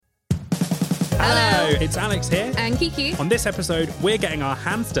Hello, it's Alex here. And Kiki. On this episode, we're getting our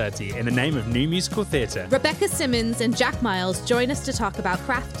hands dirty in the name of new musical theatre. Rebecca Simmonds and Jack Miles join us to talk about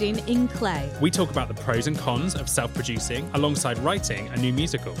crafting in clay. We talk about the pros and cons of self-producing alongside writing a new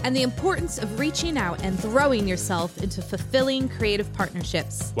musical. And the importance of reaching out and throwing yourself into fulfilling creative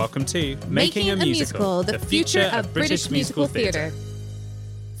partnerships. Welcome to Making a Musical, the future of British musical theatre.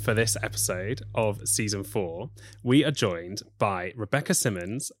 For this episode of Season 4, we are joined by Rebecca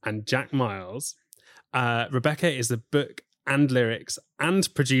Simmonds and Jack Miles. Rebecca is the book and lyrics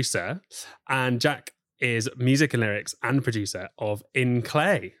and producer, and Jack is music and lyrics and producer of In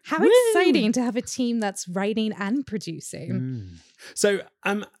Clay. How exciting to have a team that's writing and producing. So,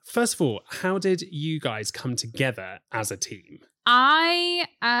 first of all, how did you guys come together as a team? I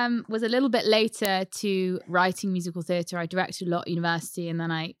was a little bit later to writing musical theatre. I directed a lot at university, and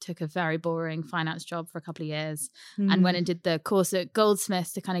then I took a very boring finance job for a couple of years and went and did the course at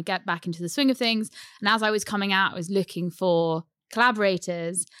Goldsmiths to kind of get back into the swing of things. And as I was coming out, I was looking for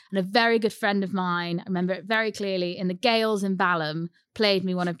collaborators, and a very good friend of mine, I remember it very clearly, in the Gales in Balham, played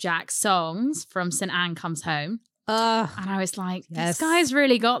me one of Jack's songs from St. Anne Comes Home. And I was like, this guy's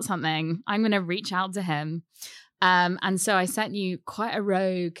really got something. I'm going to reach out to him. And so I sent you quite a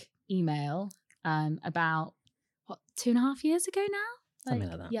rogue email about, 2.5 years ago now? Something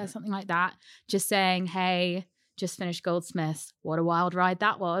like that. Yeah, something like that. Just saying, hey, just finished Goldsmiths. What a wild ride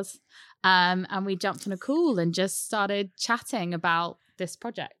that was. And we jumped on a call and just started chatting about this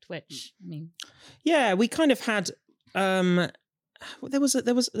project, which, I mean... Yeah, we kind of had... there was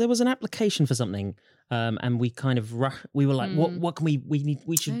an application for something, and we kind of we were like, what can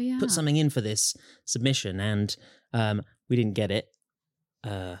we should put something in for this submission, and we didn't get it,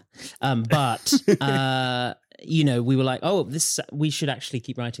 but we were like, we should actually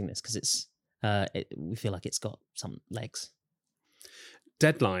keep writing this because it's we feel like it's got some legs.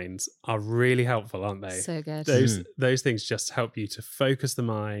 Deadlines are really helpful, aren't they? So good. Those things just help you to focus the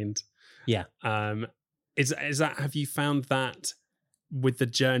mind. Yeah. Is that, have you found that with the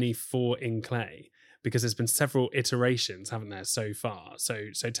journey for In Clay? Because there's been several iterations, haven't there, so far?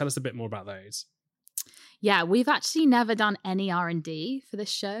 So tell us a bit more about those. Yeah, we've actually never done any R&D for this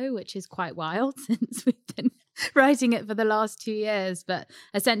show, which is quite wild since we've been writing it for the last 2 years. But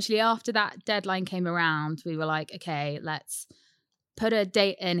essentially after that deadline came around, we were like, okay, let's put a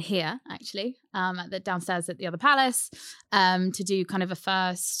date in here, actually, downstairs at the other palace, to do kind of a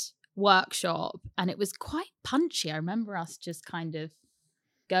first workshop. And it was quite punchy. I remember us just kind of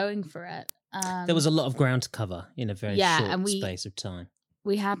going for it. There was a lot of ground to cover in a very short space of time.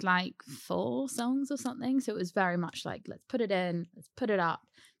 We had like 4 songs or something. So it was very much like, let's put it in, let's put it up,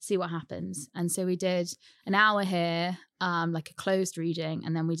 see what happens. And so we did an hour here, like a closed reading.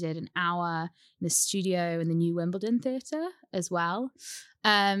 And then we did an hour in the studio in the New Wimbledon Theatre as well.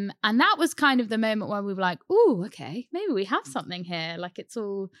 And that was kind of the moment where we were like, ooh, okay, maybe we have something here. Like it's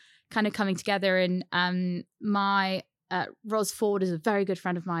all kind of coming together. And Ros Ford is a very good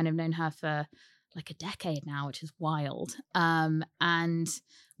friend of mine. I've known her for like a decade now, which is wild. And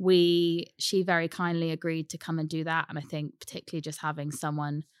she very kindly agreed to come and do that. And I think particularly just having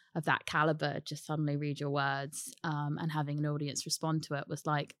someone of that caliber just suddenly read your words and having an audience respond to it was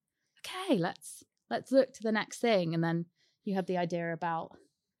like, okay, let's look to the next thing. And then you had the idea about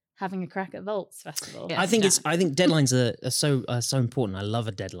having a crack at Volts Festival. Yeah. I think deadlines are so important. I love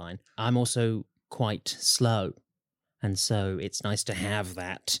a deadline. I'm also quite slow, and so it's nice to have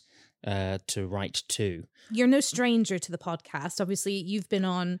that to write to. You're no stranger to the podcast. Obviously, you've been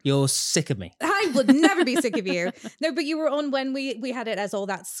on... You're sick of me. I would never be sick of you. No, but you were on when we had it as All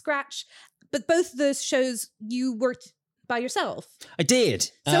That Scratch. But both of those shows, you worked by yourself. I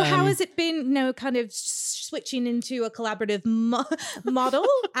did. So how has it been, kind of switching into a collaborative model?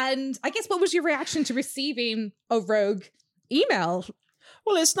 And I guess what was your reaction to receiving a rogue email?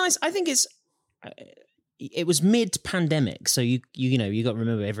 Well, it's nice. I think it was mid-pandemic, so you got to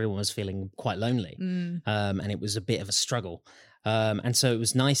remember everyone was feeling quite lonely, and it was a bit of a struggle, and so it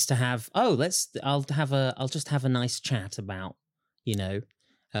was nice to have. I'll just have a nice chat about,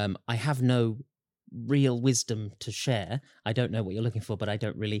 I have no real wisdom to share. I don't know what you're looking for, but I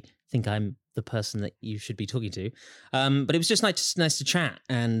don't really think I'm the person that you should be talking to. But it was just nice to chat,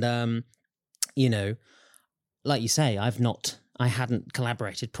 and like you say, I hadn't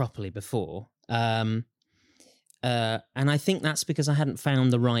collaborated properly before. And I think that's because I hadn't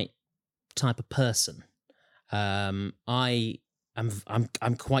found the right type of person. I'm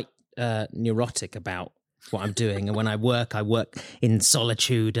quite neurotic about what I'm doing, and when I work in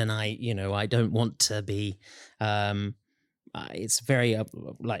solitude, and I don't want to be. It's very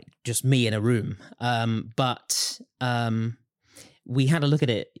like just me in a room. But we had a look at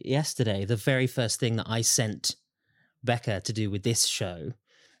it yesterday. The very first thing that I sent Becca to do with this show,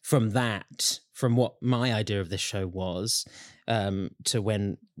 from what my idea of this show was, to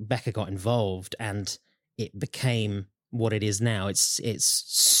when Becca got involved and it became what it is now. It's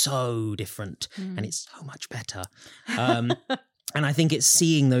so different and it's so much better. And I think it's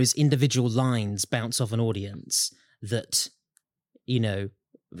seeing those individual lines bounce off an audience that,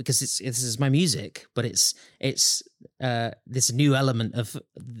 because this is my music, but it's this new element of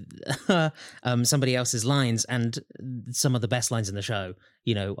somebody else's lines, and some of the best lines in the show,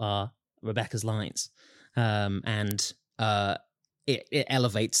 are Rebecca's lines, and it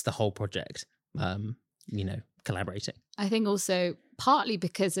elevates the whole project. Collaborating. I think also partly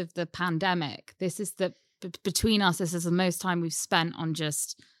because of the pandemic, between us, this is the most time we've spent on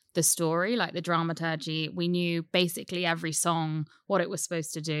just the story, like the dramaturgy. We knew basically every song, what it was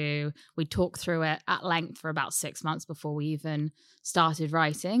supposed to do. We talked through it at length for about 6 months before we even started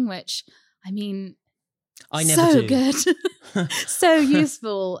writing, which, I mean, I never so do. Good. So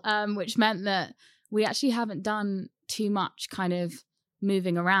useful, which meant that we actually haven't done too much kind of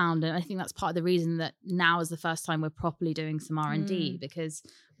moving around. And I think that's part of the reason that now is the first time we're properly doing some R&D, because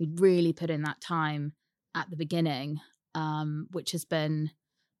we really put in that time at the beginning, which has been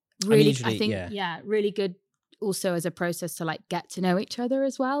really, really good also as a process to like get to know each other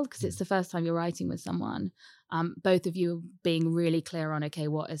as well, because it's the first time you're writing with someone. Both of you being really clear on, okay,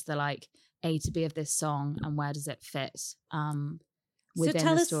 what is the like A to B of this song and where does it fit within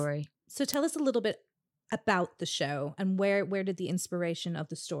the story? So tell us a little bit about the show and where did the inspiration of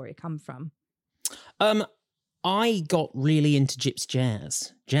the story come from? I got really into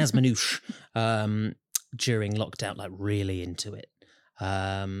gypsy jazz manouche, during lockdown, like really into it.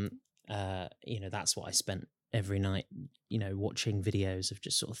 That's what I spent every night, watching videos of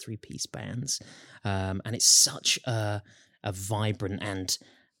just sort of 3-piece bands. And it's such a vibrant and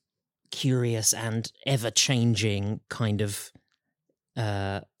curious and ever-changing kind of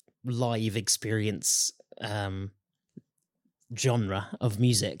live experience genre of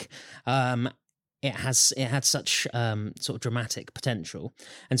music. It had such sort of dramatic potential,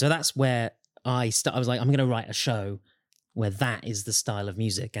 and so that's where I was like, I'm going to write a show where that is the style of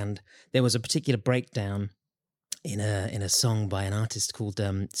music. And there was a particular breakdown in a song by an artist called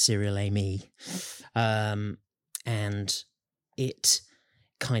Cyril Amy, and it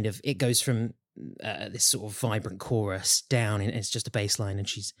goes from this sort of vibrant chorus down, and it's just a bass line, and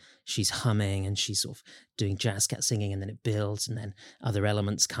she's humming and she's sort of doing jazz cat singing, and then it builds, and then other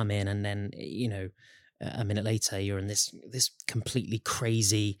elements come in, and then a minute later you're in this completely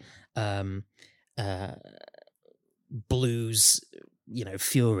crazy blues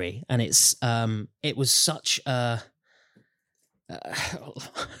fury, and it was such a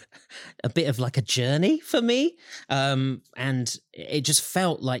bit of like a journey for me, and it just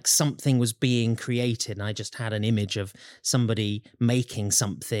felt like something was being created, and I just had an image of somebody making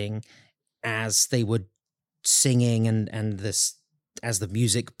something as they were singing, and this, as the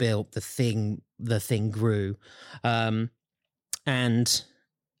music built, the thing grew, and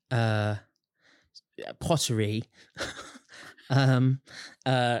pottery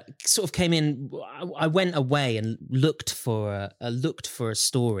sort of came in. I went away and looked for a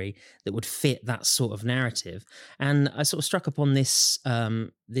story that would fit that sort of narrative, and I sort of struck upon this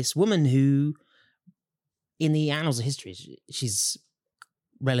woman who, in the annals of history, she's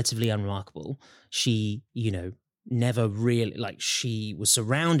relatively unremarkable. She, never really, like, she was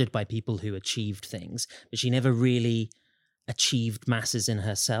surrounded by people who achieved things, but she never really achieved masses in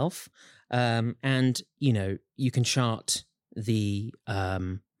herself. And you can chart the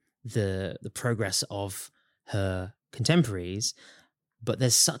progress of her contemporaries, but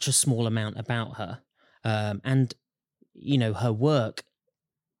there's such a small amount about her, and her work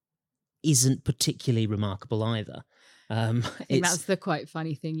isn't particularly remarkable either. I think that's the quite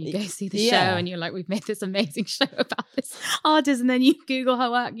funny thing. You go see the show and you're like, we've made this amazing show about this artist, and then you Google her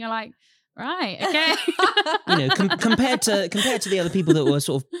work and you're like, right, okay. Compared to the other people that were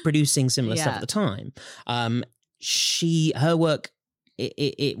sort of producing similar stuff at the time, her work,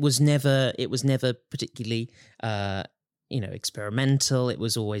 it was never particularly experimental. It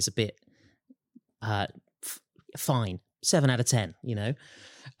was always a bit fine, 7 out of 10.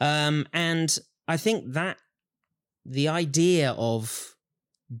 And I think that the idea of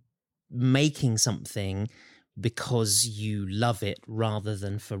making something because you love it rather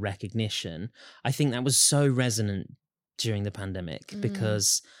than for recognition, I think that was so resonant during the pandemic,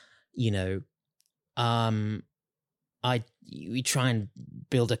 because we try and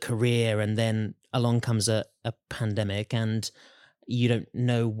build a career, and then along comes a pandemic, and you don't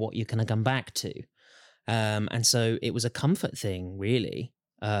know what you're going to come back to. And so it was a comfort thing, really,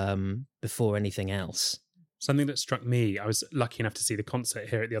 before anything else. Something that struck me, I was lucky enough to see the concert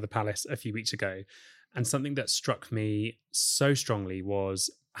here at the Other Palace a few weeks ago, and something that struck me so strongly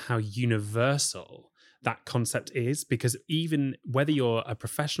was how universal that concept is, because even whether you're a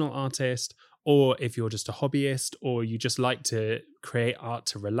professional artist or if you're just a hobbyist or you just like to create art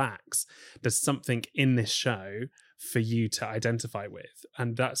to relax, there's something in this show for you to identify with.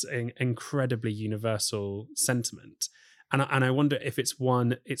 And that's an incredibly universal sentiment. And I wonder if it's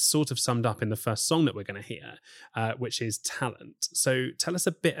sort of summed up in the first song that we're going to hear, which is Talent. So tell us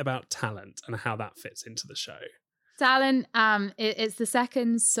a bit about Talent and how that fits into the show. Talent, it's the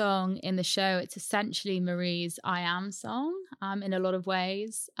second song in the show. It's essentially Marie's I Am song in a lot of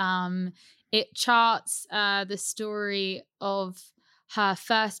ways. It charts the story of her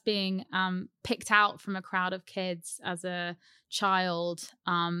first being picked out from a crowd of kids as a child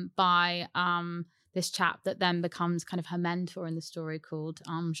by this chap that then becomes kind of her mentor in the story, called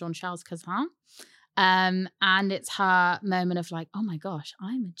Jean-Charles Cazin. And it's her moment of like, oh my gosh,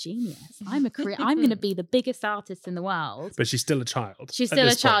 I'm a genius. I'm going to be the biggest artist in the world. But she's still a child. She's still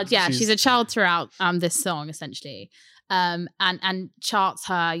a child. Yeah, she's a child throughout this song, essentially. And charts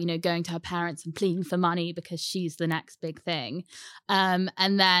her, going to her parents and pleading for money because she's the next big thing. And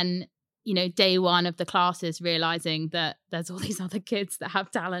then, day one of the classes, realizing that there's all these other kids that have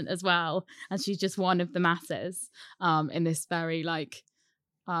talent as well. And she's just one of the masses in this very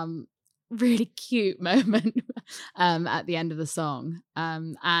really cute moment at the end of the song.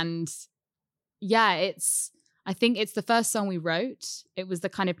 And yeah, I think it's the first song we wrote. It was the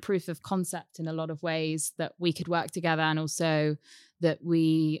kind of proof of concept in a lot of ways that we could work together, and also that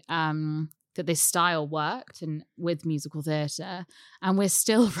we that this style worked and with musical theatre. And we're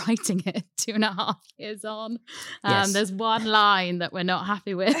still writing it 2.5 years on. Yes. There's one line that we're not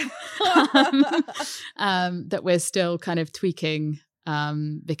happy with that we're still kind of tweaking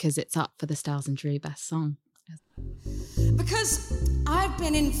because it's up for the Stars and Jury Best Song. Because I'd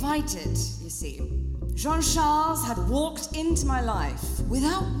been invited, you see. Jean-Charles had walked into my life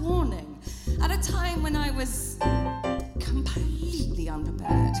without warning at a time when I was completely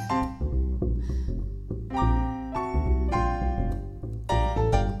unprepared.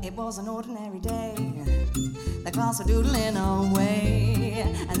 It was an ordinary day. The class were doodling away,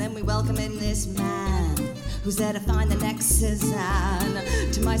 and then we welcome in this man who's there to find the nexus.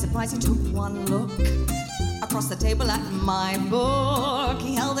 And to my surprise, he took one look across the table at my book.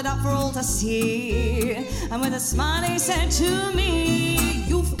 He held it up for all to see, and with a smile he said to me,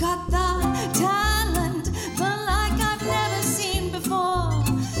 "You've got the talent, but like I've never seen before.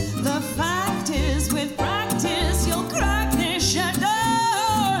 The fact is, with practice, you'll crack this shadow.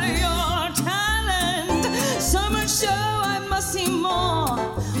 Your talent, so much so I must see more.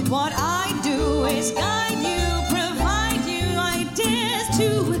 What I do is guide you, provide you ideas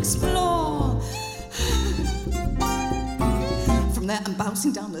to explore." From there I'm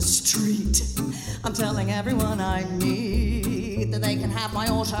bouncing down the street. I'm telling everyone I meet that they can have my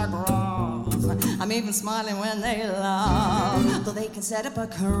autograph. I'm even smiling when they laugh. Though they can set up a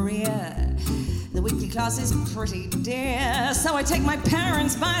career, the weekly class is pretty dear. So I take my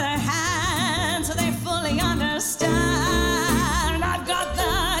parents by the hand so they fully understand. I've got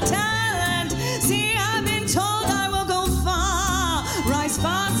the talent. See, I've been told I will go far. Rise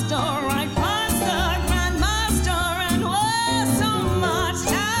faster, right past the grandmaster, and with so much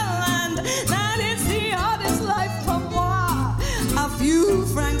talent that it's the hardest life for moi. A few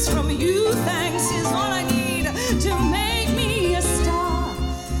francs from you, thanks, is all I need to make me a star.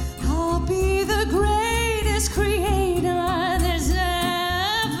 I'll be the greatest creator there's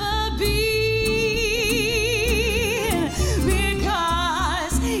ever been,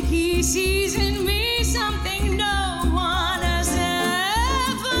 because he sees in me something no one has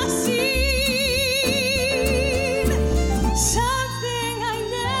ever seen, something I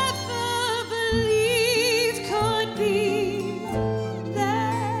never believed could be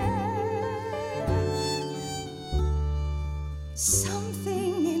there,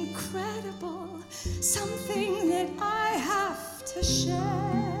 something incredible, something that I have to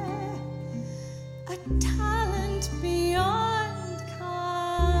share, a talent beyond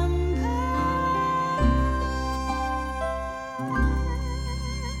compare.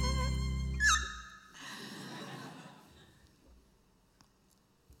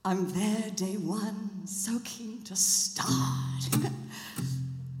 I'm there day one, so keen to start.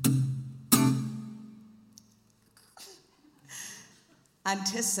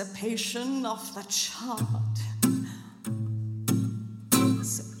 Anticipation off the chart.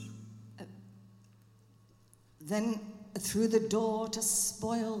 So, then through the door to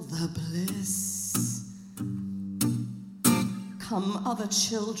spoil the bliss, become other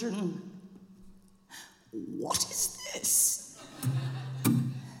children. What is this?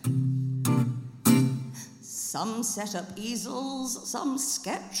 Some set up easels, some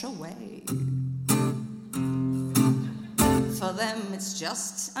sketch away. For them it's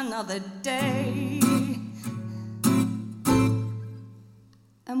just another day.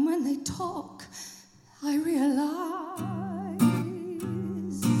 And when they talk, I realize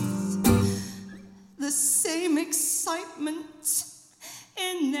the same excitement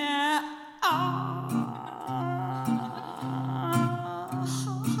in their eyes.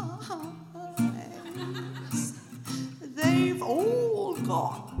 They've all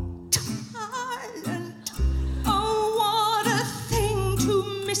got talent. Oh, what a thing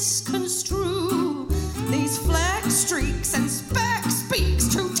to misconstrue. These fleck streaks and speck speaks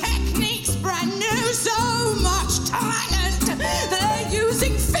to techniques brand new. So much talent. They're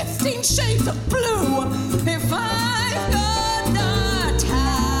using 15 shades of blue. If I've got the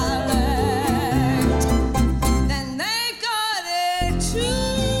talent, then they got it too.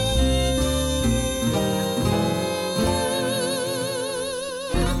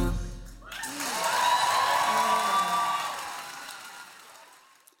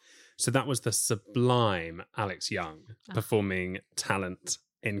 So that was the sublime Alex Young performing Talent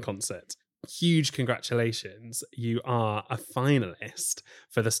in concert. Huge congratulations. You are a finalist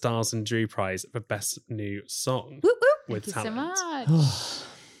for the Stars and Drew Prize for Best New Song with Thank you Talent. so much.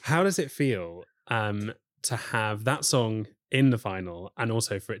 How does it feel to have that song in the final and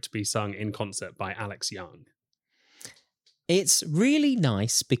also for it to be sung in concert by Alex Young? It's really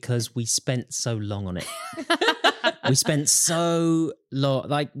nice because we spent so long on it. We spent so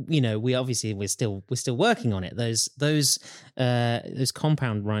long, we're still working on it. Those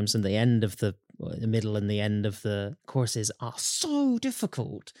compound rhymes in the end of the middle and the end of the choruses are so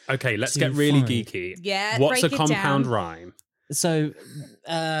difficult. Okay, let's to get really find. geeky. Yeah, What's a break it compound down. rhyme? So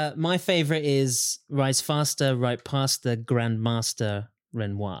my favorite is rise faster, right past the Grandmaster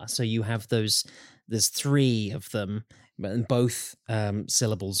Renoir. So you have there's three of them, and both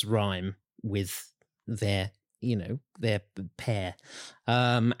syllables rhyme with their pair.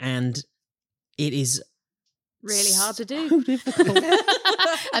 And it is Really hard to do. so difficult.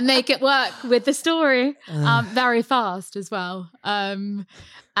 And make it work with the story very fast as well. And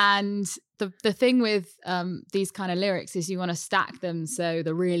the thing with these kind of lyrics is you want to stack them so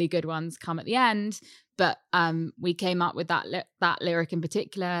the really good ones come at the end. But we came up with that lyric in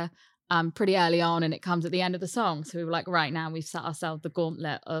particular pretty early on, and it comes at the end of the song. So we were like, right now we've set ourselves the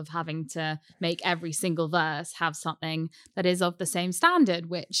gauntlet of having to make every single verse have something that is of the same standard,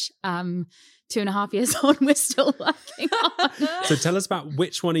 which 2.5 years on, we're still working on. So tell us about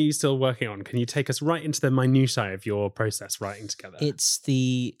which one are you still working on? Can you take us right into the minutiae of your process writing together? It's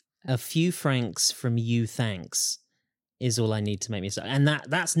a few francs from you, thanks, is all I need to make me start. And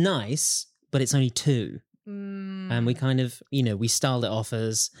that's nice, but it's only two. And we kind of, we styled it off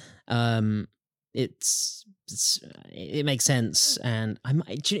as it makes sense, and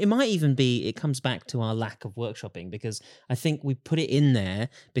it might even be it comes back to our lack of workshopping, because I think we put it in there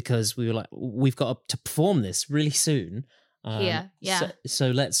because we were like, we've got to perform this really soon. Yeah. So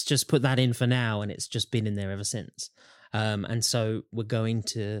let's just put that in for now, and it's just been in there ever since. And so we're going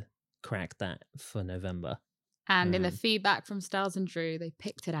to crack that for November. And in the feedback from Stars and Drew, they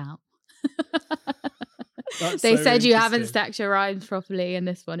picked it out. That's They so said you haven't interesting. stacked your rhymes properly and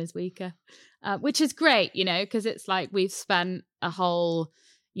this one is weaker, which is great, because it's like we've spent a whole,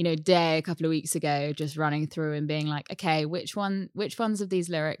 day a couple of weeks ago just running through and being like, okay, which ones of these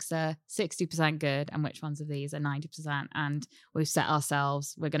lyrics are 60% good and which ones of these are 90%. And we've set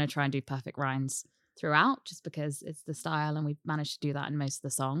ourselves, we're going to try and do perfect rhymes throughout just because it's the style, and we've managed to do that in most of the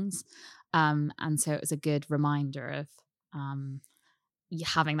songs. And so it was a good reminder of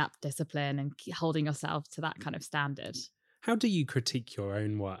having that discipline and holding yourself to that kind of standard. How do you critique your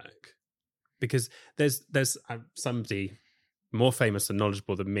own work? Because there's somebody more famous and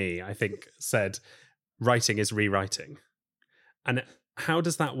knowledgeable than me, I think, said writing is rewriting. And how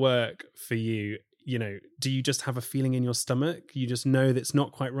does that work for you? Do you just have a feeling in your stomach? You just know that it's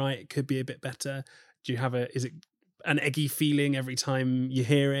not quite right, it could be a bit better? Is it an eggy feeling every time you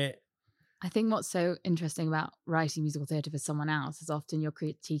hear it? I think what's so interesting about writing musical theatre for someone else is often you're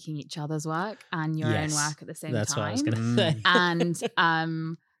critiquing each other's work and your own work at the same That's time. what I was going to say.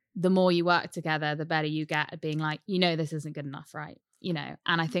 And the more you work together, the better you get at being like, this isn't good enough, right? you know,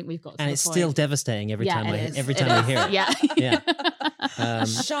 and I think we've got to And the it's point. still devastating every time it is. every It time we is. hear it. Yeah. Yeah.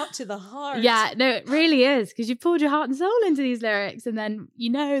 Shot to the heart. Yeah, no, it really is, because you poured your heart and soul into these lyrics, and then you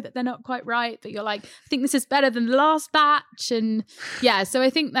know that they're not quite right, but you're like, I think this is better than the last batch. And yeah, so I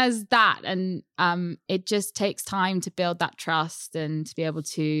think there's that. And it just takes time to build that trust and to be able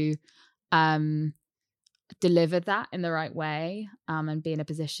to deliver that in the right way, and be in a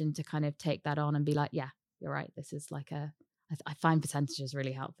position to kind of take that on and be like, yeah, you're right. This is like I find percentages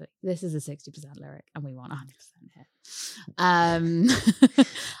really helpful. This is a 60% lyric and we want 100% here.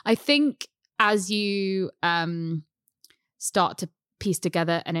 I think as you start to piece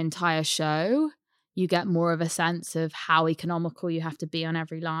together an entire show, you get more of a sense of how economical you have to be on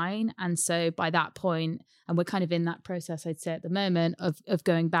every line. And so by that point, and we're kind of in that process, I'd say at the moment, of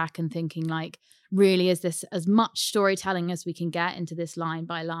going back and thinking like, really, is this as much storytelling as we can get into this line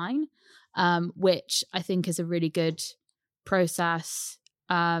by line, which I think is a really good process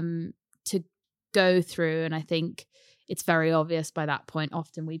to go through. And I think it's very obvious by that point.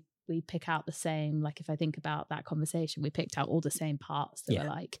 Often we pick out the same, like if I think about that conversation, we picked out all the same parts that were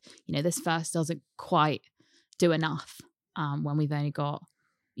like, you know, this verse doesn't quite do enough when we've only got,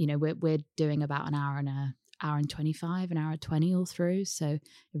 you know, we're doing about an hour and 25, an hour and 20 all through. So it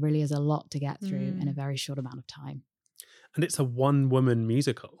really is a lot to get through in a very short amount of time. And it's a one-woman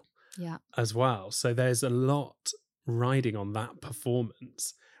musical as well. So there's a lot riding on that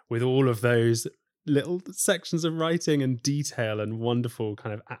performance with all of those little sections of writing and detail and wonderful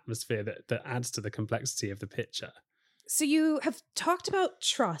kind of atmosphere that adds to the complexity of the picture. So you have talked about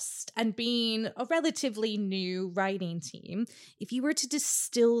trust and being a relatively new writing team. If you were to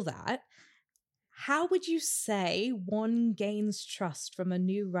distill that, how would you say one gains trust from a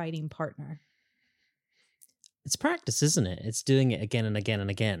new writing partner? It's practice, isn't it? It's doing it again and again and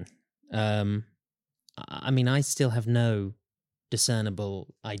again. I mean, I still have no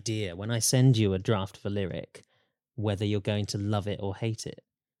discernible idea when I send you a draft of a lyric whether you're going to love it or hate it.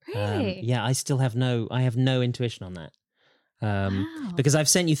 Really? Yeah, I have no intuition on that. Wow. Because I've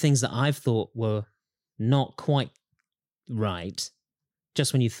sent you things that I've thought were not quite right.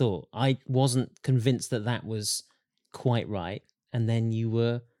 Just when you thought I wasn't convinced that was quite right, and then you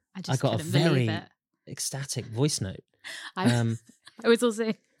were. I got a very ecstatic voice note. I was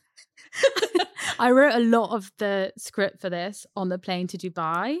also. I wrote a lot of the script for this on the plane to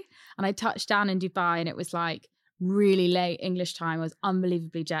Dubai, and I touched down in Dubai, and it was like really late English time. I was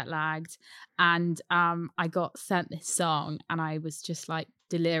unbelievably jet lagged, and I got sent this song, and I was just like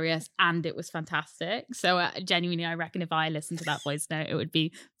delirious, and it was fantastic. So genuinely, I reckon if I listened to that voice note, it would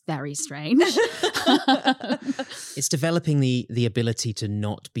be very strange. It's developing the ability to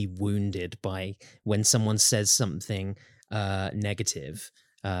not be wounded by when someone says something negative,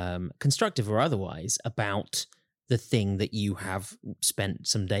 constructive or otherwise, about the thing that you have spent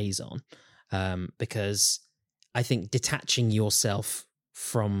some days on, because I think detaching yourself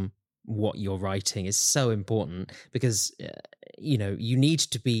from what you're writing is so important, because you know, you need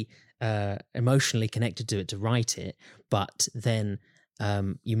to be emotionally connected to it to write it, but then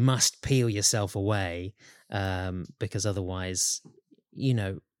you must peel yourself away, because otherwise, you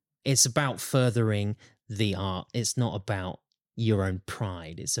know, it's about furthering the art. It's not about your own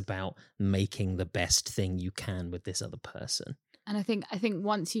pride. It's about making the best thing you can with this other person. And I think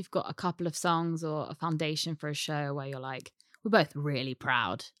once you've got a couple of songs or a foundation for a show where you're like, we're both really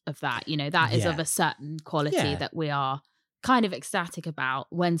proud of that, you know, that is of a certain quality that we are kind of ecstatic about.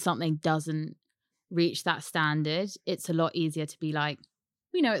 When something doesn't reach that standard, it's a lot easier to be like,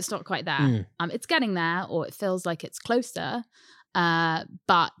 we know it's not quite there. It's getting there, or it feels like it's closer.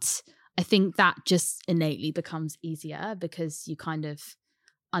 But I think that just innately becomes easier because you kind of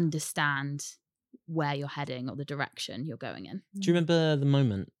understand where you're heading or the direction you're going in. Do you remember the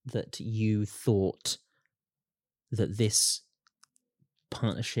moment that you thought that this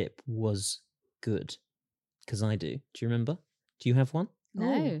partnership was good? Because I do. Do you remember? Do you have one?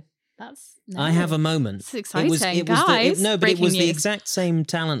 No. I have a moment. It's exciting, it guys. But it was news. the exact same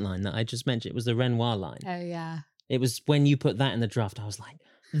talent line that I just mentioned. It was the Renoir line. Oh, yeah. It was when you put that in the draft, I was like,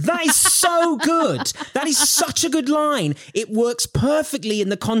 that is so good. That is such a good line. It works perfectly in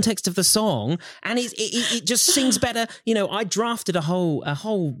the context of the song, and it just sings better. You know, I drafted a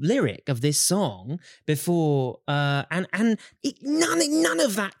whole lyric of this song before, and none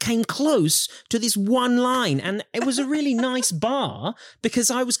of that came close to this one line, and it was a really nice bar because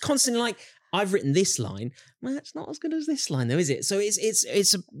I was constantly like, I've written this line. Well, it's not as good as this line, though, is it? So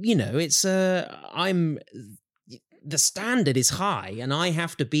the standard is high, and I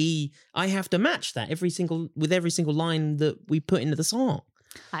have to match that every single line that we put into the song.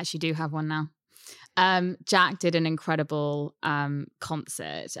 I actually do have one now. Jack did an incredible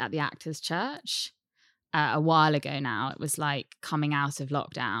concert at the Actors Church a while ago now. It was like coming out of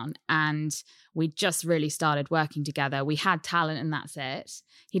lockdown, and we just really started working together. We had talent, and that's it.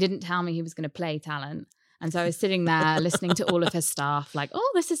 He didn't tell me he was going to play talent. And so I was sitting there listening to all of his stuff, like,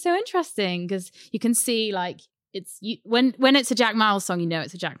 oh, this is so interesting, because you can see like when it's a Jack Miles song, you know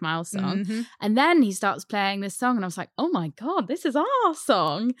it's a Jack Miles song. Mm-hmm. And then he starts playing this song, and I was like, oh my God, this is our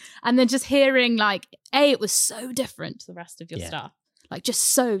song. And then just hearing like, it was so different to the rest of your stuff, like just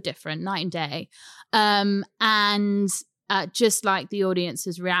so different, night and day. And just like the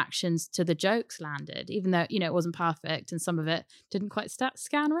audience's reactions to the jokes landed, even though, it wasn't perfect and some of it didn't quite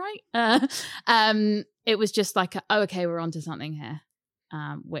scan right. It was just like, okay, we're onto something here,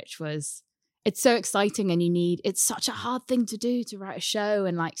 which was, it's so exciting. And it's such a hard thing to do, to write a show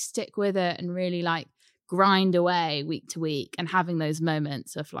and like stick with it and really like grind away week to week, and having those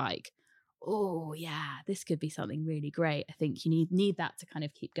moments of like, oh yeah, this could be something really great. I think you need that to kind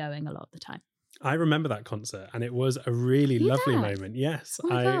of keep going a lot of the time. I remember that concert, and it was a really lovely moment. Yes, oh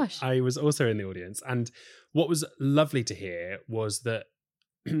my gosh. I was also in the audience, and what was lovely to hear was that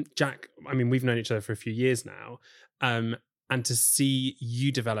Jack, I mean, we've known each other for a few years now, and to see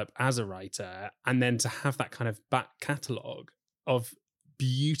you develop as a writer, and then to have that kind of back catalogue of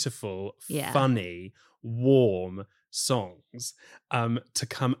beautiful, funny, warm songs to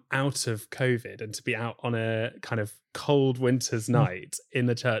come out of COVID and to be out on a kind of cold winter's night in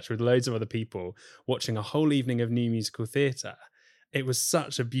the church with loads of other people watching a whole evening of new musical theatre. It was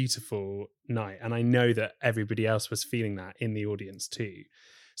such a beautiful night, and I know that everybody else was feeling that in the audience too.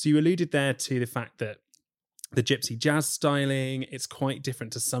 So you alluded there to the fact that the gypsy jazz styling, it's quite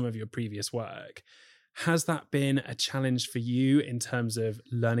different to some of your previous work. Has that been a challenge for you in terms of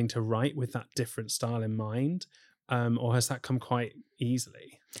learning to write with that different style in mind? Or has that come quite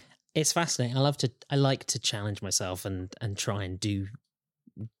easily? It's fascinating. I like to challenge myself and try and do,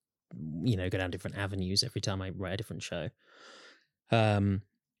 go down different avenues every time I write a different show. The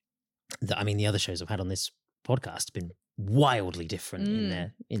other shows I've had on this podcast have been wildly different in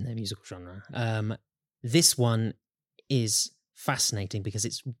their musical genre. This one is fascinating because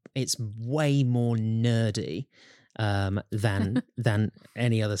it's way more nerdy than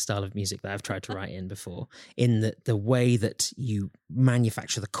any other style of music that I've tried to write in before. In the way that you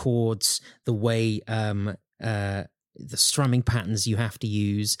manufacture the chords, the way the strumming patterns you have to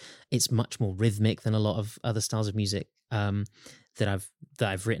use, it's much more rhythmic than a lot of other styles of music that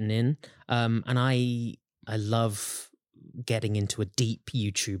I've written in. And I love getting into a deep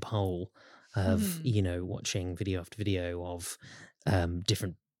YouTube hole of watching video after video of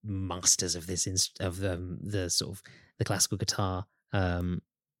different masters of this the sort of the classical guitar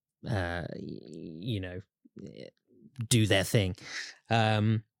do their thing.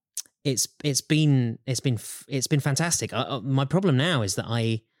 It's been fantastic. My problem now is that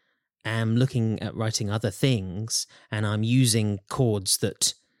I am looking at writing other things, and I'm using chords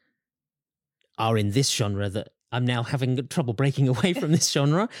that are in this genre that I'm now having trouble breaking away from this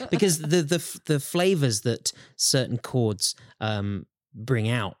genre, because the flavors that certain chords bring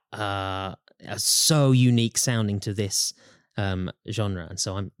out are so unique sounding to this genre, and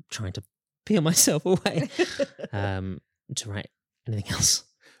so I'm trying to peel myself away to write anything else.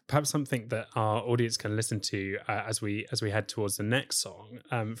 Perhaps something that our audience can listen to as we head towards the next song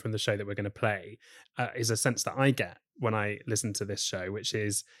from the show that we're going to play is a sense that I get when I listen to this show, which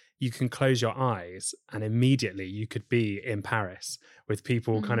is you can close your eyes and immediately you could be in Paris with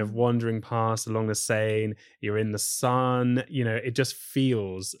people kind of wandering past along the Seine. You're in the sun, it just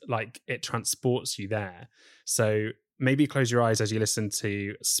feels like it transports you there. So maybe close your eyes as you listen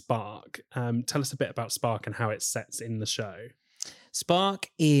to Spark. Tell us a bit about Spark and how it sets in the show. Spark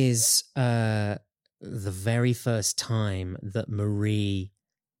is the very first time that Marie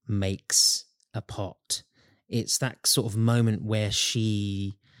makes a pot. It's that sort of moment where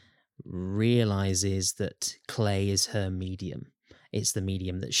she realizes that clay is her medium. It's the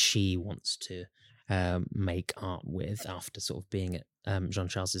medium that she wants to make art with after sort of being at Jean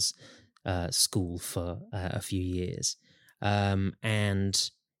Charles's school for a few years.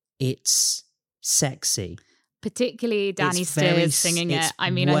 And it's sexy. Particularly Danny Steers singing it.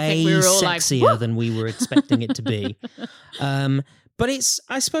 I mean, I think we were all like, sexier than we were expecting it to be. But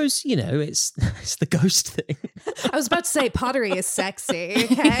I suppose, it's the ghost thing. I was about to say pottery is sexy.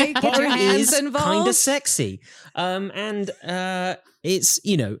 Okay, get your hands involved. Kind of sexy, and it's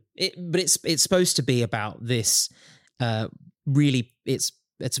but it's supposed to be about this. Really, it's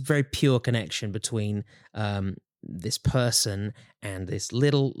a very pure connection between this person and this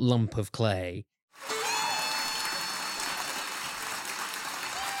little lump of clay.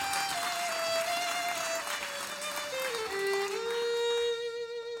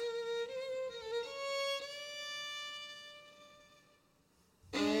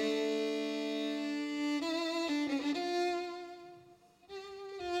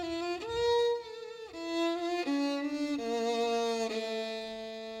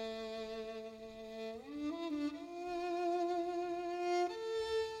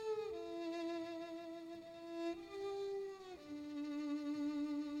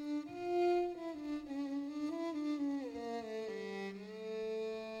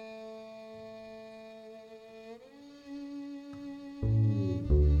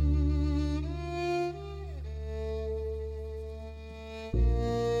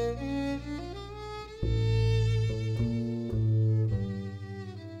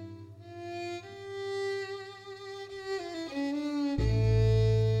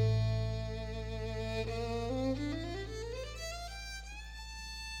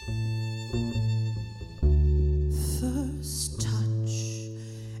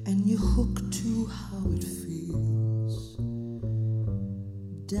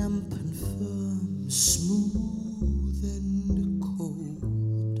 damp and firm, smooth and cold.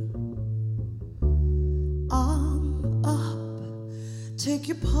 Arm up, take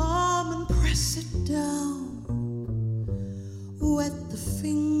your palm and press it down. Wet the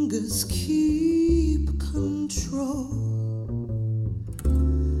fingers, keep control.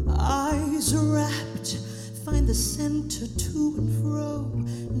 Eyes wrapped, find the center to and fro.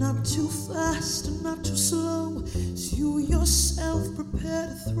 Not too fast and not too slow, as you yourself prepare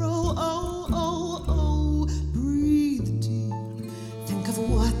to throw. Oh, oh, oh, breathe deep. Think of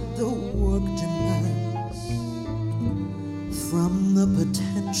what the work demands from the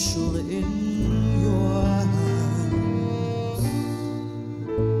potential in your hands.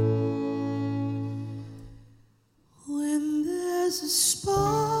 When there's a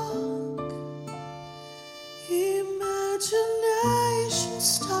spark, imagination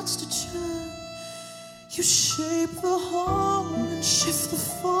starts to churn. You shape the whole and shift the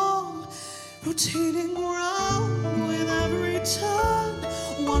form, rotating round with every turn.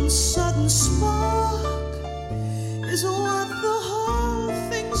 One sudden spark is what the whole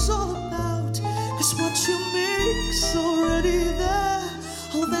thing's all about. Cause what you make's already there.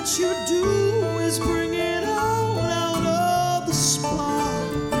 All that you do is bring it out of the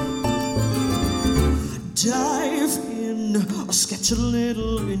spark. Dive in or sketch a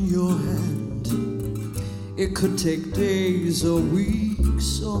little in your hand. It could take days or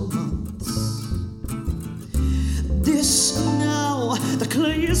weeks or months. This now, the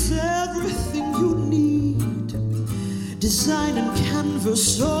clay is everything you need. Design and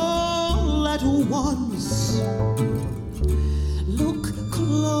canvas all at once. Look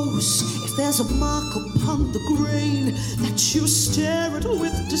close, if there's a mark upon the grain that you stare at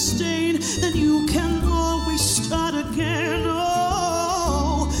with disdain, then you can always start again.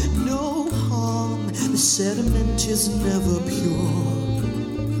 Oh, no harm, the sediment is never pure.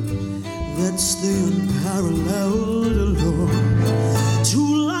 That's the unparalleled allure. To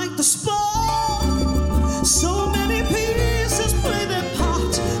light the spark, so many pieces play their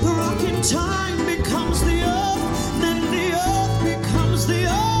part. The rock in time becomes the earth, then the earth becomes the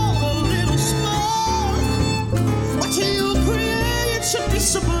earth. A little spark, what you create should be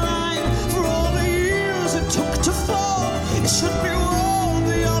sublime. For all the years it took to form, it should be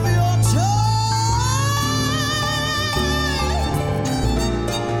worthy of your time.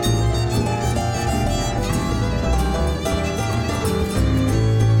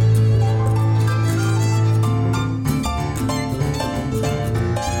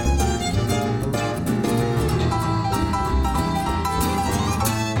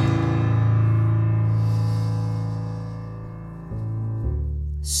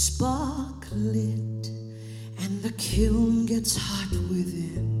 Spark lit, and the kiln gets hot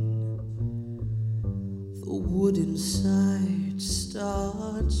within. The wood inside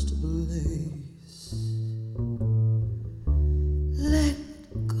starts to blaze. Let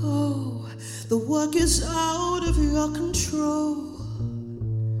go, the work is out of your control.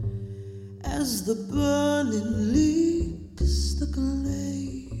 As the burning leaks the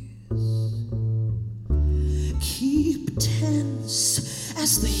glaze, keep tense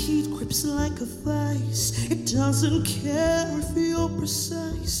as the heat grips like a vice. It doesn't care if you're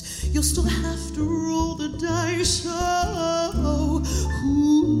precise, you'll still have to roll the dice. Oh,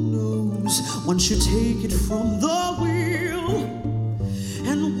 who knows once you take it from the wheel,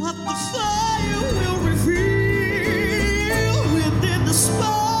 and what the fire will reveal within the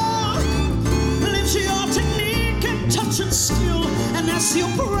spark. Lives your technique and touch and skill, and as you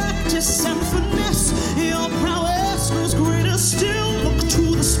practice and finesse, your prowess grows greater still. Look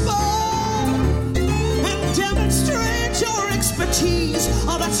to the spark and demonstrate your expertise,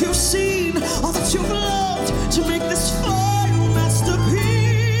 all that you've seen, all that you've loved, to make this final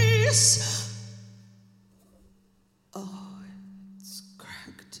masterpiece. Oh, it's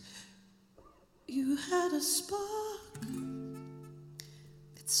cracked. You had a spark.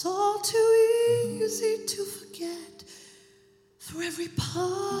 It's all too easy to forget. For every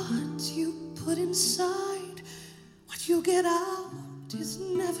part you put inside, what you get out is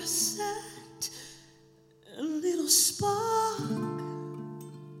never set. A little spark,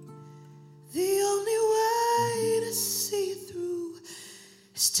 the only way to see it through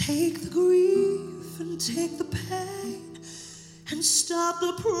is take the grief and take the pain and start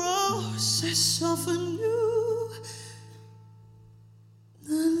the process of a new,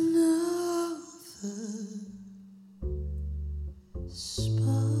 another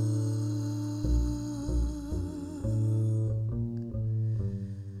spark.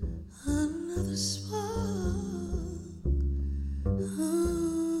 Another spark.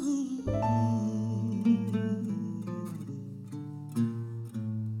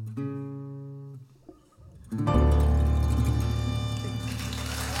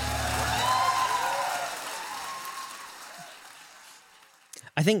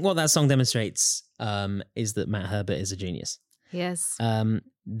 I think what that song demonstrates is that Matt Herbert is a genius. Yes. That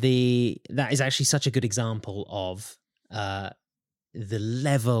is actually such a good example of the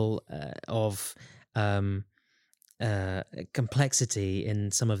level of complexity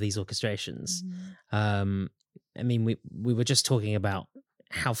in some of these orchestrations. I mean, we were just talking about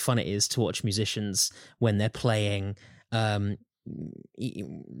how fun it is to watch musicians when they're playing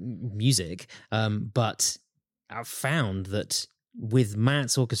music, but I've found that with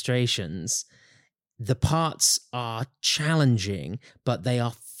Matt's orchestrations, the parts are challenging, but they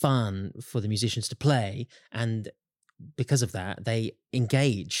are fun for the musicians to play, and because of that, they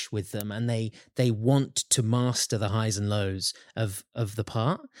engage with them and they want to master the highs and lows of the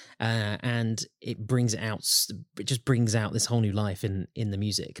part, and it just brings out this whole new life in the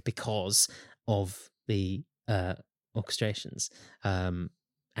music because of the orchestrations,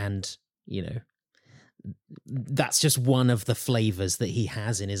 and you know, that's just one of the flavors that he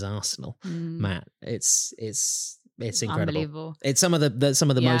has in his arsenal. Matt, it's incredible. Unbelievable. It's some of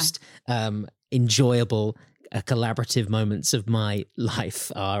the most enjoyable collaborative moments of my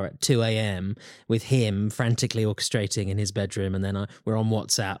life are at 2 a.m. with him frantically orchestrating in his bedroom, and then we're on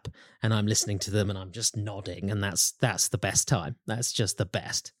WhatsApp and I'm listening to them and I'm just nodding, and that's the best time. That's just the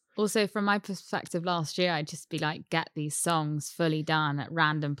best. Also, from my perspective, last year, I'd just be like, get these songs fully done at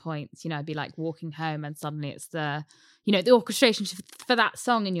random points. You know, I'd be like walking home and suddenly it's the orchestration for that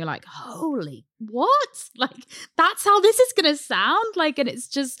song. And you're like, holy, what? Like, that's how this is going to sound? Like, and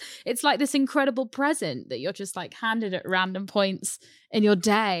it's like this incredible present that you're just like handed at random points in your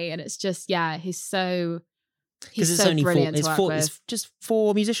day. And it's just, he's so brilliant to work with. It's just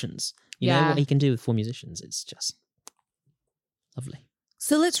 4 musicians. You know what he can do with 4 musicians. It's just lovely.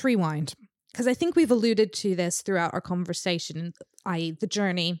 So let's rewind, because I think we've alluded to this throughout our conversation, i.e. the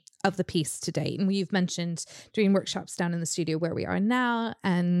journey of the piece to date. And we've mentioned doing workshops down in the studio where we are now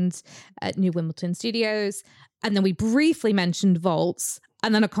and at New Wimbledon Studios. And then we briefly mentioned Vaults,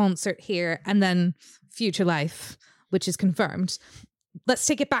 and then a concert here, and then Future Life, which is confirmed. Let's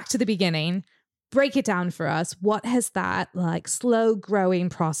take it back to the beginning. Break it down for us. What has that like slow growing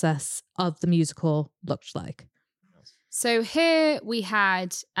process of the musical looked like? So here we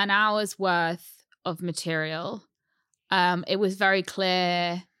had an hour's worth of material. It was very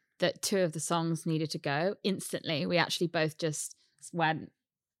clear that 2 of the songs needed to go instantly. We actually both just went,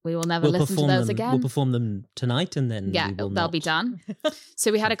 we will never listen to those again. We'll perform them tonight and then they'll be done.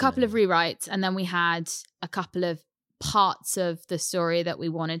 So we had a couple of rewrites, and then we had a couple of parts of the story that we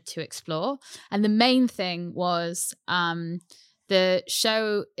wanted to explore. And the main thing was the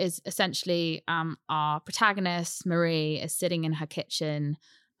show is essentially our protagonist, Marie, is sitting in her kitchen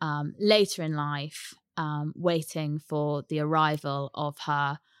later in life, waiting for the arrival of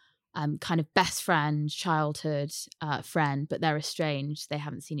her kind of best friend, childhood friend, but they're estranged. They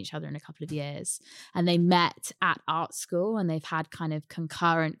haven't seen each other in a couple of years. And they met at art school, and they've had kind of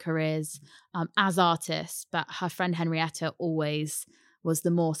concurrent careers as artists, but her friend Henrietta always was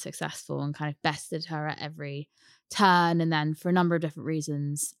the more successful and kind of bested her at every turn. And then for a number of different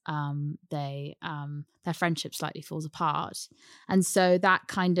reasons, their friendship slightly falls apart. And so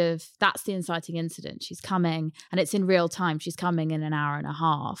that's the inciting incident. She's coming, and it's in real time. She's coming in an hour and a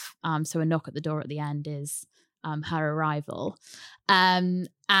half. So a knock at the door at the end is her arrival.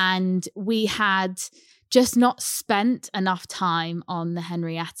 And we had just not spent enough time on the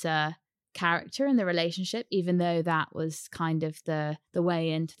Henrietta character and the relationship, even though that was kind of the way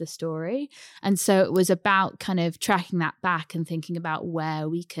into the story. And so it was about kind of tracking that back and thinking about where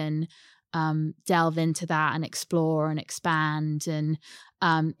we can delve into that and explore and expand. And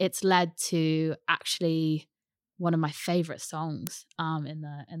it's led to actually one of my favorite songs in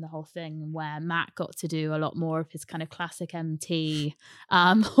the whole thing, where Matt got to do a lot more of his kind of classic MT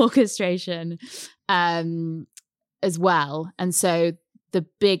orchestration as well. And so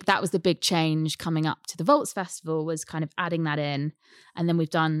that was the big change coming up to the Vaults Festival, was kind of adding that in. And then we've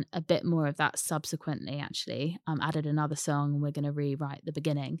done a bit more of that subsequently, actually. Added another song, and we're going to rewrite the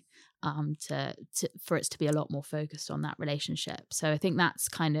beginning for it to be a lot more focused on that relationship. So I think that's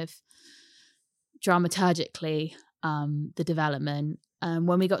kind of dramaturgically the development.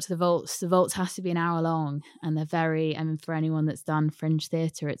 When we got to the Vaults has to be an hour long, and for anyone that's done fringe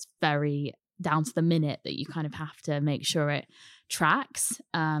theatre, it's very down to the minute that you kind of have to make sure it tracks,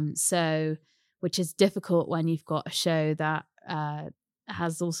 so which is difficult when you've got a show that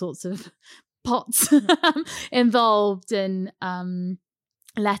has all sorts of pots involved, and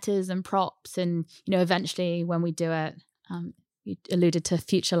letters and props, and eventually when we do it, you alluded to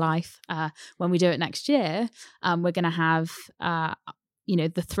Future Life, when we do it next year, we're going to have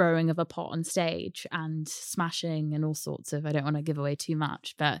the throwing of a pot on stage and smashing and all sorts of, I don't want to give away too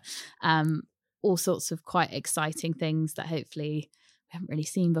much, but all sorts of quite exciting things that hopefully we haven't really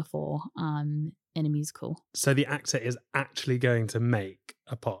seen before in a musical. So the actor is actually going to make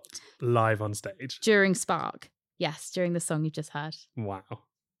a pot live on stage? During Spark. Yes, during the song you just heard. Wow.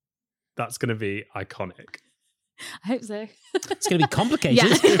 That's going to be iconic. I hope so. It's going to be complicated.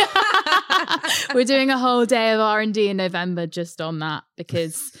 Yeah. We're doing a whole day of R&D in November just on that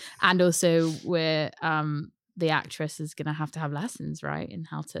and also we're the actress is going to have lessons, right, in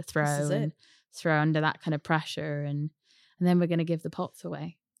how to throw under that kind of pressure, and then we're going to give the pots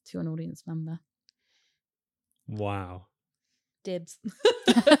away to an audience member. Wow. Dibs.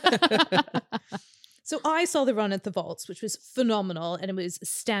 So I saw the run at the Vaults, which was phenomenal, and it was a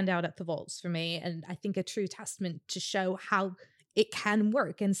standout at the Vaults for me, and I think a true testament to show how it can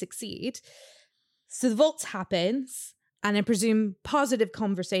work and succeed. So the Vaults happens, and I presume positive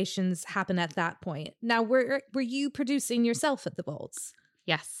conversations happen at that point. Now, were you producing yourself at the Vaults?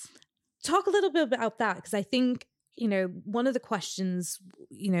 Yes. Talk a little bit about that, because I think, one of the questions,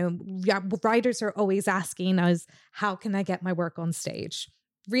 writers are always asking us, how can I get my work on stage?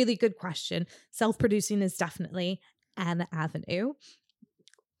 Really good question. Self-producing is definitely an avenue.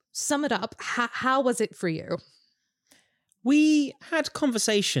 Sum it up. How was it for you? We had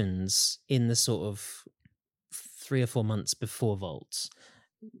conversations in the sort of 3 or 4 months before Vaults,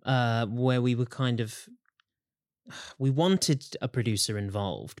 where we were we wanted a producer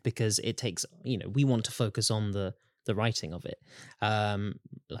involved because it takes, we want to focus on the writing of it,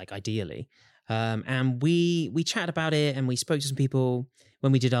 ideally. And we chatted about it, and we spoke to some people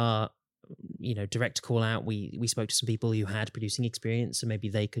when we did our, direct call out. We spoke to some people who had producing experience, so maybe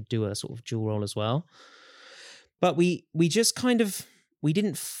they could do a sort of dual role as well. But we just we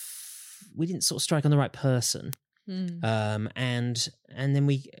didn't sort of strike on the right person. And then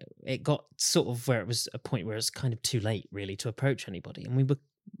it got sort of where it was a point where it's kind of too late really to approach anybody. And we were,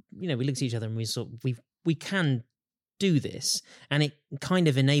 we looked at each other and we can do this, and it kind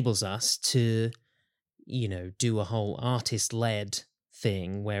of enables us to, do a whole artist-led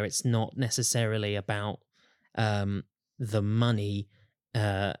thing where it's not necessarily about the money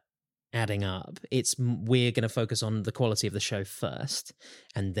adding up. We're going to focus on the quality of the show first,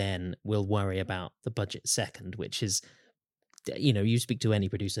 and then we'll worry about the budget second, which is, you speak to any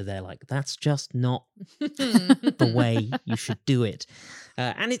producer, they're like, that's just not the way you should do it.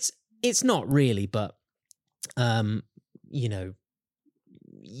 And it's not really, but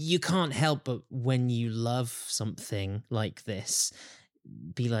you can't help but when you love something like this,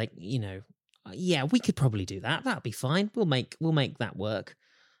 be like, yeah, we could probably do that. That'll be fine. We'll make that work.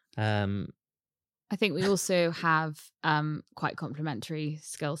 I think we also have quite complementary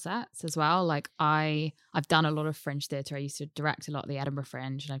skill sets as well. Like I've done a lot of Fringe theatre. I used to direct a lot of the Edinburgh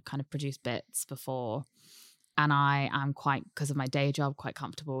Fringe, and I've kind of produced bits before. And I am quite, because of my day job, quite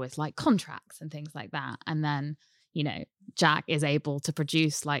comfortable with like contracts and things like that. And then, Jack is able to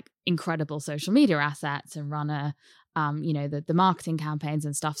produce like incredible social media assets and run the marketing campaigns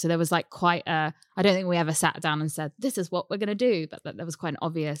and stuff. So there was like quite I don't think we ever sat down and said, this is what we're going to do. But there was quite an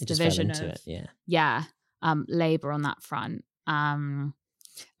obvious division of labor on that front. And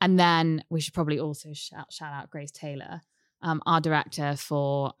then we should probably also shout out Grace Taylor, our director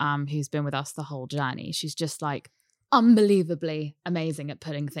for who's been with us the whole journey. She's just like unbelievably amazing at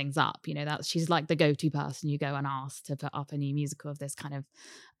putting things up. She's like the go-to person you go and ask to put up a new musical of this kind of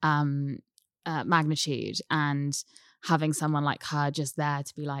magnitude, and having someone like her just there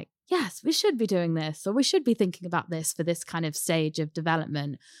to be like, yes, we should be doing this, or we should be thinking about this for this kind of stage of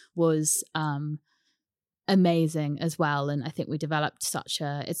development was amazing as well. And I think we developed it's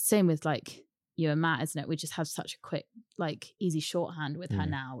the same with like you and Matt, isn't it? We just have such a quick, like easy shorthand with her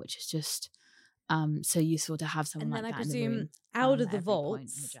now, which is just so useful to have someone and like then that. I presume in the room, out of the at every point in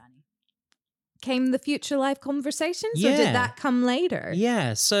Vaults the journey. came the future live conversations, or Yeah. did that come later?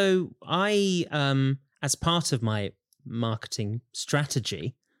 Yeah. So I, as part of my marketing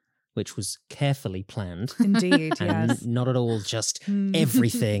strategy, which was carefully planned, Indeed, and yes. not at all just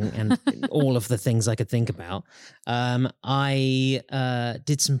everything and all of the things I could think about, I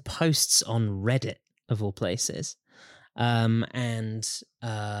did some posts on Reddit, of all places. And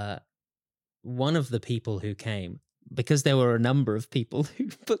one of the people who came, because there were a number of people who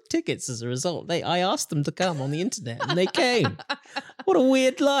booked tickets as a result, I asked them to come on the internet, and they came. What a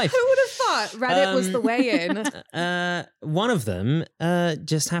weird life. Who would have thought Reddit was the way in? One of them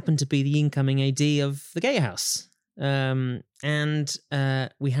just happened to be the incoming AD of the Gatehouse. And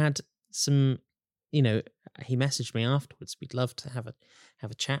we had some, he messaged me afterwards, we'd love to have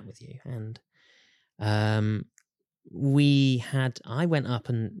a chat with you. And I went up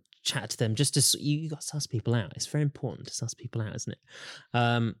and chatted to them just to, you got to suss people out. It's very important to suss people out, isn't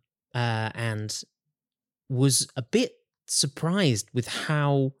it? And was a bit surprised with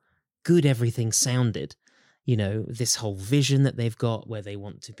how good everything sounded. You know, this whole vision that they've got where they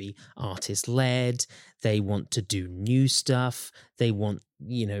want to be artist-led, they want to do new stuff, they want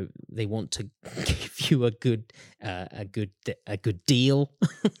to give you a good deal.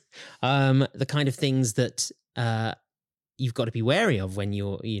 The kind of things that you've got to be wary of when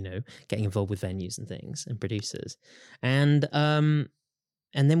you're, getting involved with venues and things and producers. And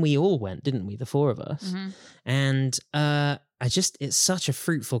then we all went, didn't we? The four of us. Mm-hmm. And it's such a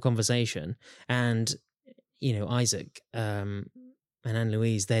fruitful conversation. And Isaac and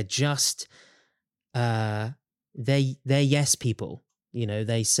Anne-Louise, they're just they're yes people.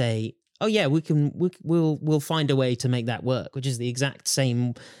 They say, oh yeah, we'll find a way to make that work, which is the exact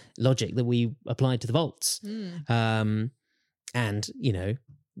same logic that we applied to the vaults. And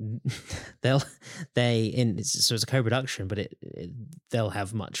so it's a co-production, but they'll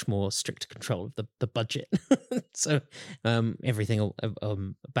have much more strict control of the budget, so everything will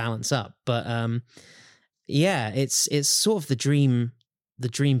balance up. But yeah, it's sort of the dream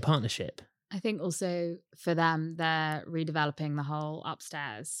partnership. I think also for them, they're redeveloping the whole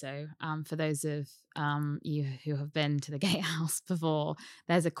upstairs. So for those of you who have been to the Gatehouse before,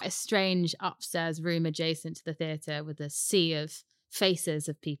 there's a strange upstairs room adjacent to the theatre with a sea of faces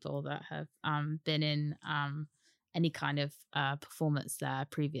of people that have been in any kind of performance there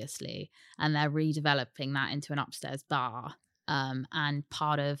previously. And they're redeveloping that into an upstairs bar. And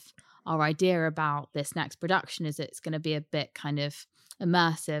part of our idea about this next production is it's going to be a bit kind of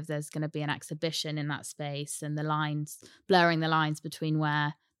immersive. There's going to be an exhibition in that space, and blurring the lines between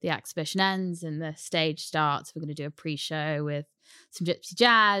where the exhibition ends and the stage starts. We're going to do a pre-show with some gypsy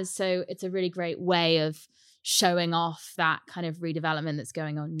jazz. So it's a really great way of showing off that kind of redevelopment that's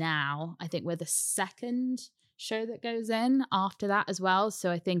going on now. I think we're the second show that goes in after that as well.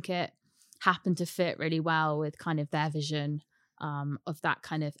 So I think it happened to fit really well with kind of their vision of that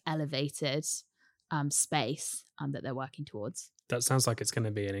kind of elevated space that they're working towards. That sounds like it's going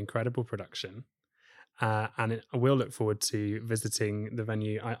to be an incredible production. And I will look forward to visiting the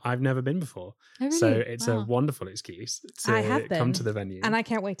venue. I've never been before. Oh, really? So it's Wow. a wonderful excuse to I have come been. to the venue. And I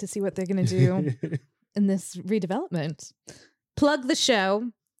can't wait to see what they're going to do in this redevelopment. Plug the show.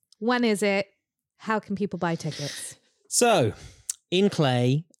 When is it? How can people buy tickets? So, In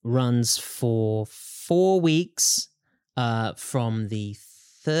Clay runs for 4 weeks from the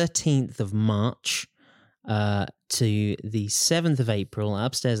 13th of March to the 7th of April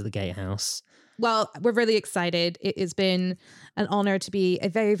upstairs at the Gatehouse. Well, we're really excited. It has been an honor to be a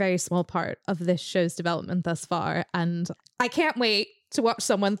very, very small part of this show's development thus far. And I can't wait to watch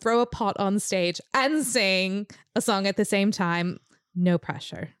someone throw a pot on stage and sing a song at the same time. No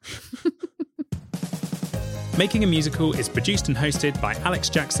pressure. Making a Musical is produced and hosted by Alex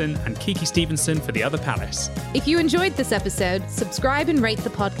Jackson and Kiki Stevenson for The Other Palace. If you enjoyed this episode, subscribe and rate the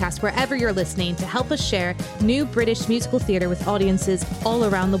podcast wherever you're listening to help us share new British musical theatre with audiences all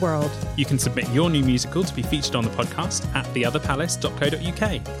around the world. You can submit your new musical to be featured on the podcast at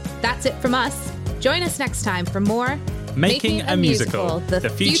theotherpalace.co.uk. That's it from us. Join us next time for more Making a Musical, the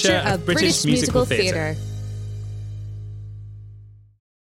future of British musical theatre.